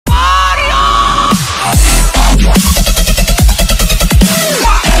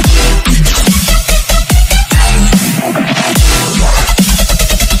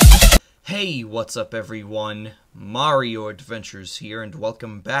What's up everyone, Mario Adventures here, and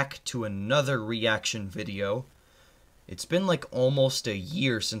welcome back to another reaction video. It's been like almost a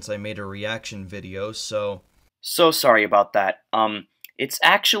year since I made a reaction video, so sorry about that. It's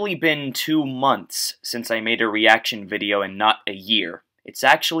actually been 2 months since I made a reaction video and not a year. It's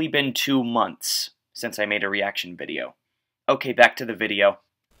actually been 2 months since I made a reaction video. Okay, back to the video.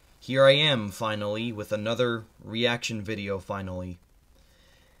 Here I am, finally, with another reaction video, finally.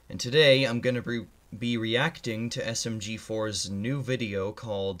 And today, I'm going to be reacting to SMG4's new video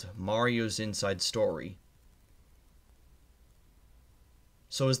called Mario's Inside Story.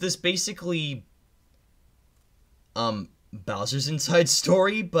 So is this basically, Bowser's Inside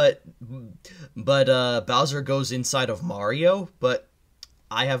Story, but Bowser goes inside of Mario? But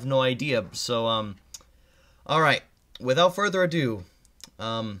I have no idea, so, alright, without further ado,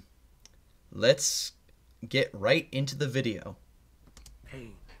 let's get right into the video.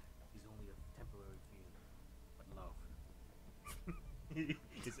 Pain is only a temporary feeling, but love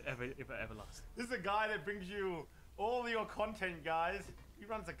is everlasting. This is a guy that brings you all your content, guys. He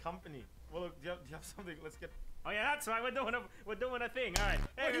runs a company. Well, do you have something? Let's get. Oh yeah, that's right. We're doing a thing. All right.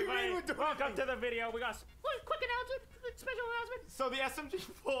 Hey What do you mean everybody, we're doing welcome a to the video. We got quick announcement, special announcement. So the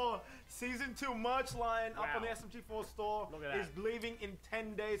SMG4 Season 2 merch line up on the SMG4 store is leaving in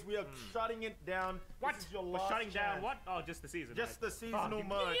 10 days. We are shutting it down. What? This is your We're last shutting down chance. what? Oh, just the season. Just right? the seasonal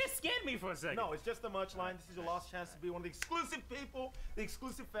merch. You scared me for a second. No, it's just the merch line. This is your last chance to be one of the exclusive people, the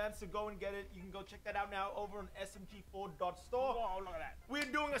exclusive fans, to go and get it. You can go check that out now over on smg4.store. Whoa, look at that. We're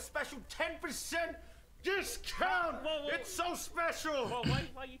doing a special 10% discount. Whoa. It's so special. Well, why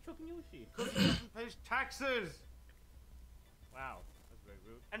are you choking Yoshi? Because he doesn't pay his taxes. Wow, that's very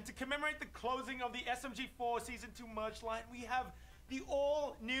rude. And to commemorate the closing of the SMG4 Season 2 merch line, we have the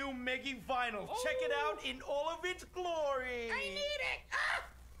all-new Meggy vinyl. Oh. Check it out in all of its glory. I need it. Ah!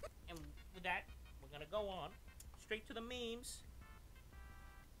 And with that, we're gonna go on straight to the memes.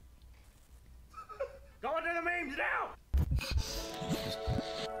 Go into the memes now.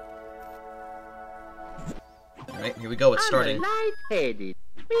 Alright, here we go, it's starting. Light-headed.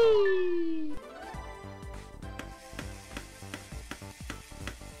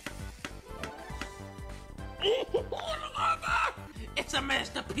 It's a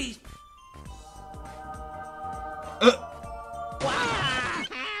masterpiece.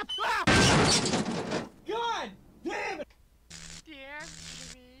 God damn it!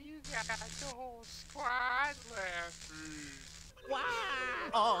 Anthony, you got the whole squad left.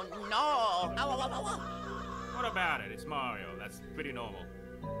 Oh no! What about it? It's Mario. That's pretty normal.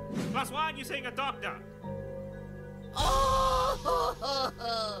 Plus, why aren't you seeing a doctor?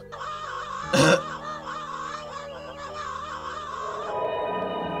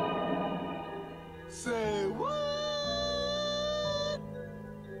 Say what?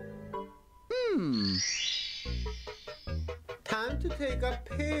 Time to take a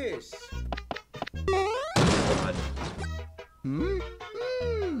piss. God.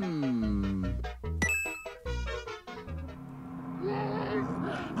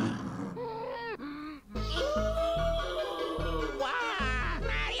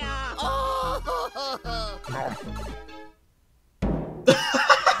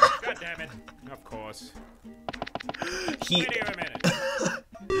 God damn it. Of course. He... Wait here a minute.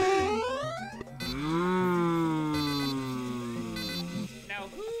 Now,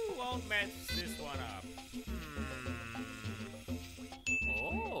 who won't mess this one up?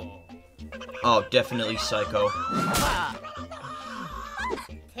 Oh. Oh, definitely Psycho.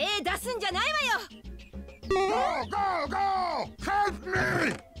 Go, go, go! Help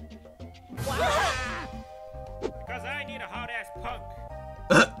me! Because I need a hard-ass punk.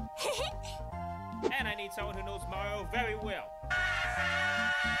 And I need someone who knows Mario very well.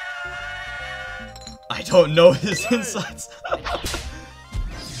 I don't know his insides.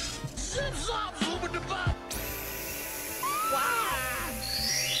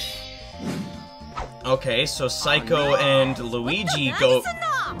 Okay, so Psycho and Luigi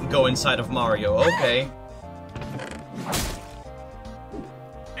go inside of Mario. Okay.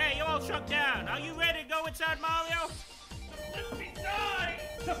 Hey, you all shut down. Are you ready to go inside Mario? Let me die!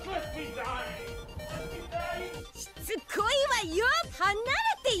 Just let me die! Let me die!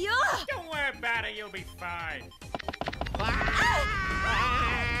 Don't worry about it, you'll be fine.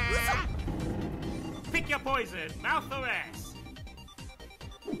 Pick your poison, mouth or ass.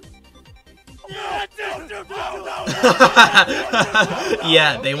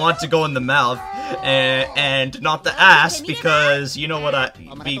 Yeah, they want to go in the mouth and not the ass because you know what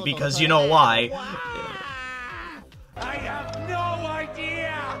because you know why. I have no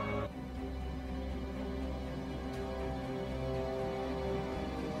idea!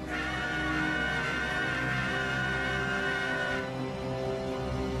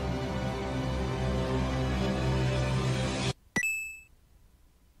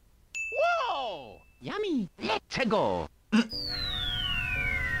 go.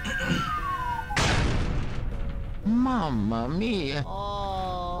 Mamma mia.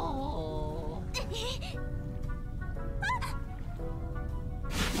 Oh.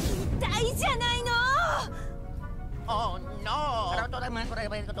 痛いじゃないの。 Oh no.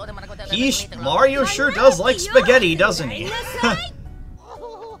 Mario sure does like spaghetti, doesn't he?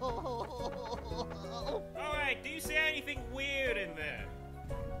 Alright, do you see anything weird in there?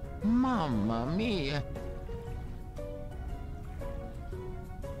 Mamma mia.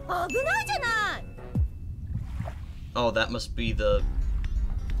 危ないじゃない。 Oh, that must be the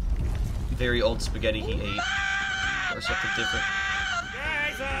very old spaghetti he ate. Or something different.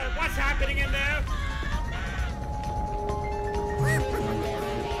 Guys, what's happening in there?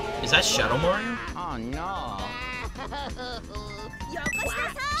 Is that Shadow Mario? Oh no.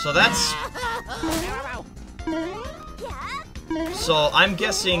 So that's... So I'm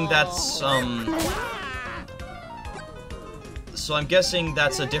guessing that's, So I'm guessing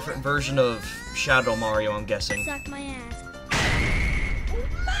that's a different version of Shadow Mario, I'm guessing. Suck my ass.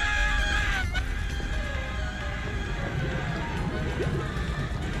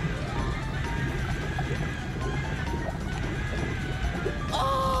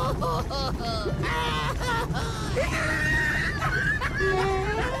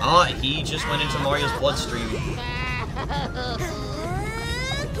 Ah, he just went into Mario's bloodstream.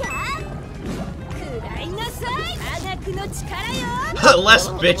 Less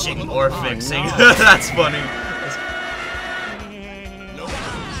bitching, more fixing. That's funny.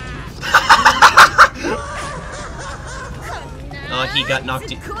 He got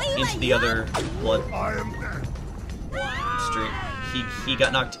knocked into the other blood stream. He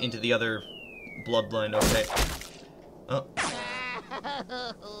got knocked into the other bloodline. Okay. Oh.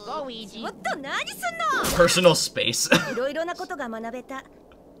 Personal space.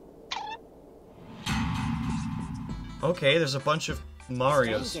 Okay, there's a bunch of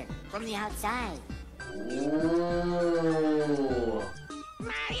Marios. From the outside.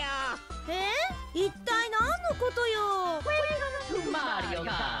 Mario. 一体何のことよ。 Mario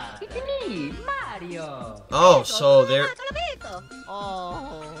Kart. It's me, Mario. Oh, so they're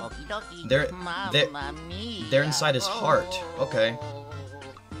Oh, okie dokie. They're- Mamma mia. they're inside his heart. Okay.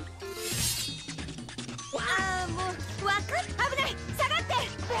 ああ、もうわかっ、危ない、下がって。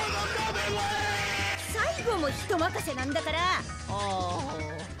最後も人任せなんだから。 Oh.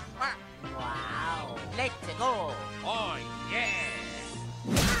 Wow. Let's go. Oh, yeah!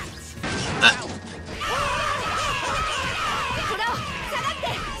 ほら、下がって、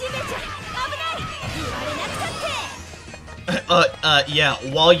ジメちゃん、危ない。言われなくたって。 Yeah,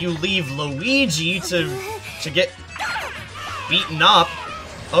 while you leave Luigi to get beaten up,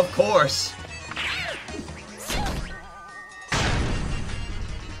 of course.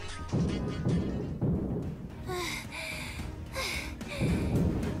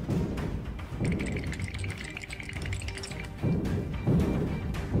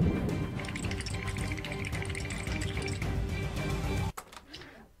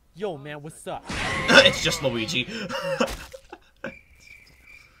 Yo, man, what's up? It's just Luigi.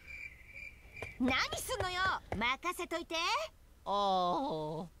 何すんのよ、任せといて。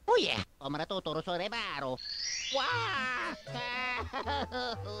 Oh. Oh yeah. Omra tuturo sa rebaro. Wow.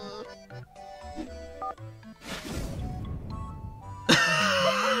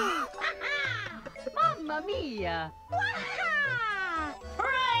 Mamma mia.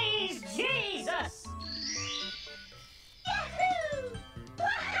 Praise Jesus!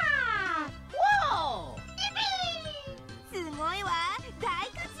 Whoa. すごいわ、大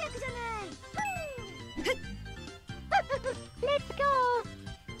活躍じゃない。 Let's go.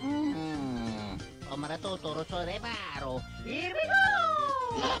 Omra tuturo sa rebaro. Here we go.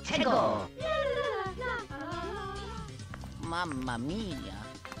 Let's go. Mamma mia.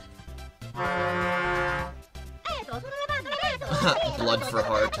 Blood for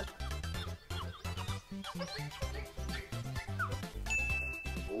heart.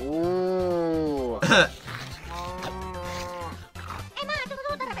 Ooh.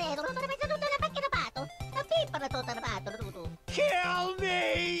 Kill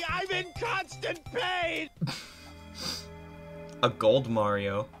me! I'm in constant pain! A gold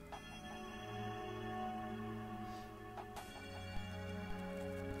Mario.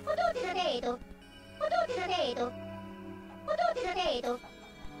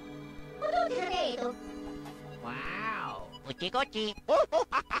 Wow. Uchi-gochi.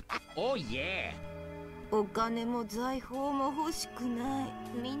 Oh yeah. お金も財宝も欲しくない。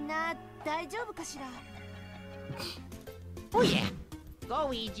みんな大丈夫かしら。 Oh yeah. Go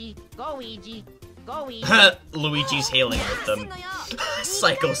Luigi. Go Luigi. Go Luigi. Luigi's hailing with them.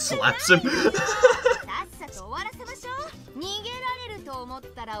 Psycho slaps him. さっさと終わらせ思っ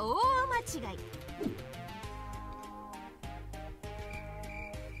たら大間違い。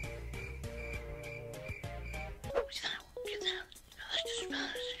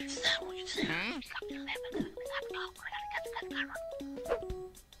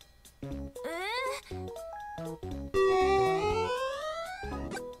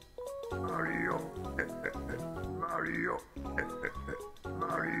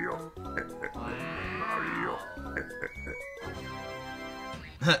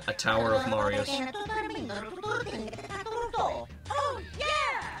A tower of Marios.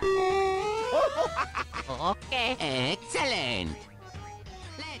 Okay, excellent.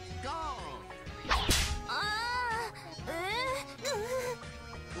 Let's go.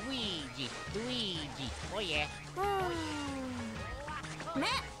 Luigi. Oh yeah.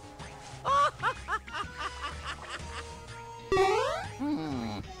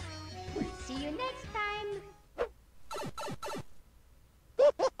 See you next time.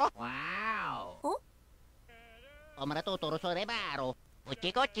 Wow. Oh? Omaratotoro sorebaro.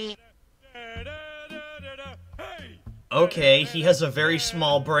 Uchi-kochi. Okay, he has a very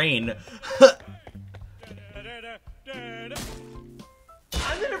small brain.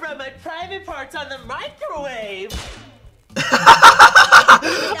 I'm gonna run my private parts on the microwave. ダ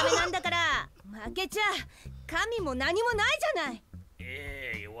メなんだから。負けちゃ神も何もないじゃない。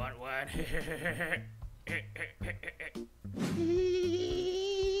 Yeah, you want one?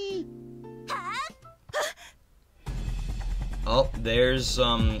 Oh, there's,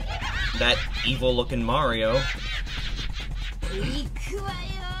 that evil-looking Mario. 行くわよ。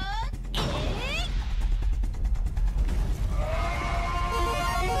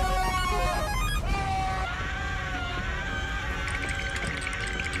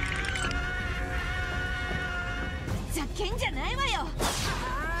ざけんじゃないわよ。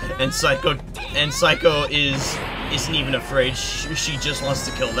 And Psycho isn't even afraid. She just wants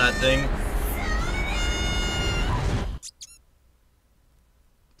to kill that thing.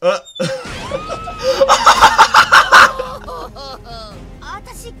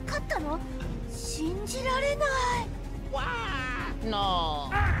 私勝ったの？信じられない。No.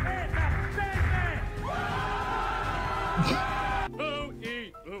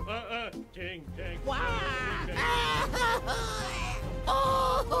 Ting, ting.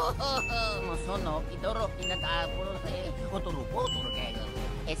 Sono idoro pinatapos oturupo-turu kayo.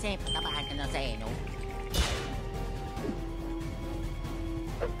 Sempre tabahan ka na sa eno.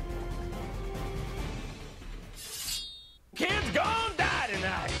 Kid's gonna die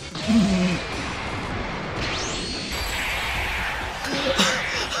tonight.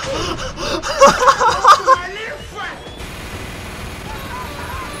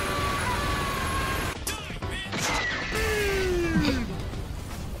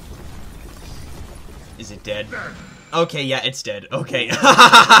 Is it dead? Okay, yeah, it's dead. Okay.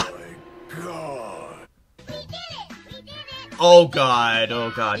 Oh god,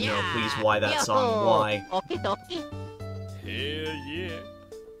 no, please, why that song? Why? Okie-dokie. Hell yeah.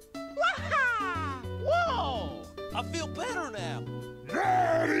 Whoa! I feel better now.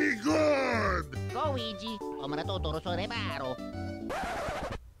 Go, Luigi. Omaratotoro sorebaro.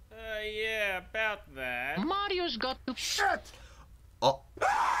 Yeah, about that. Mario's got to... Shut! Oh.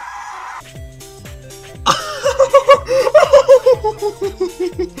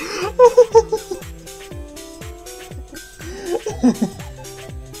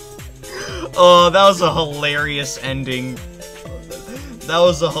 Oh, that was a hilarious ending. That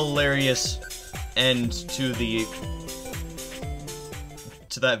was a hilarious end to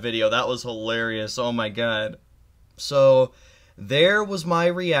that video. That was hilarious. Oh my god. So there was my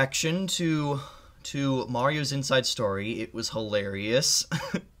reaction to Mario's Inside Story. It was hilarious.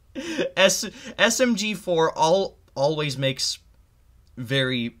 SMG4 always makes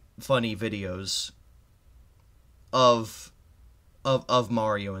very funny videos of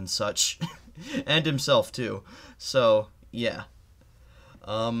Mario and such, and himself too. So yeah.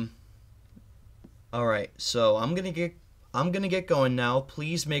 Alright, so I'm gonna get going now.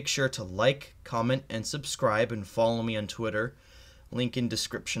 Please make sure to like, comment, and subscribe, and follow me on Twitter. Link in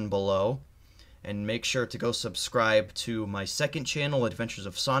description below. And make sure to go subscribe to my second channel, Adventures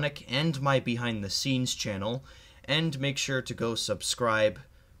of Sonic, and my behind the scenes channel. And make sure to go subscribe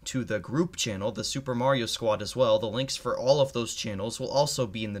to the group channel, the Super Mario Squad, as well. The links for all of those channels will also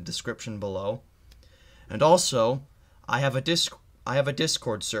be in the description below. And also, I have a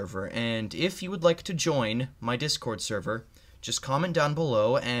Discord server, and if you would like to join my Discord server, just comment down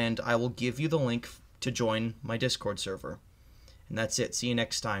below and I will give you the link to join my Discord server. And that's it. See you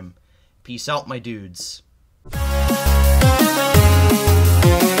next time. Peace out, my dudes.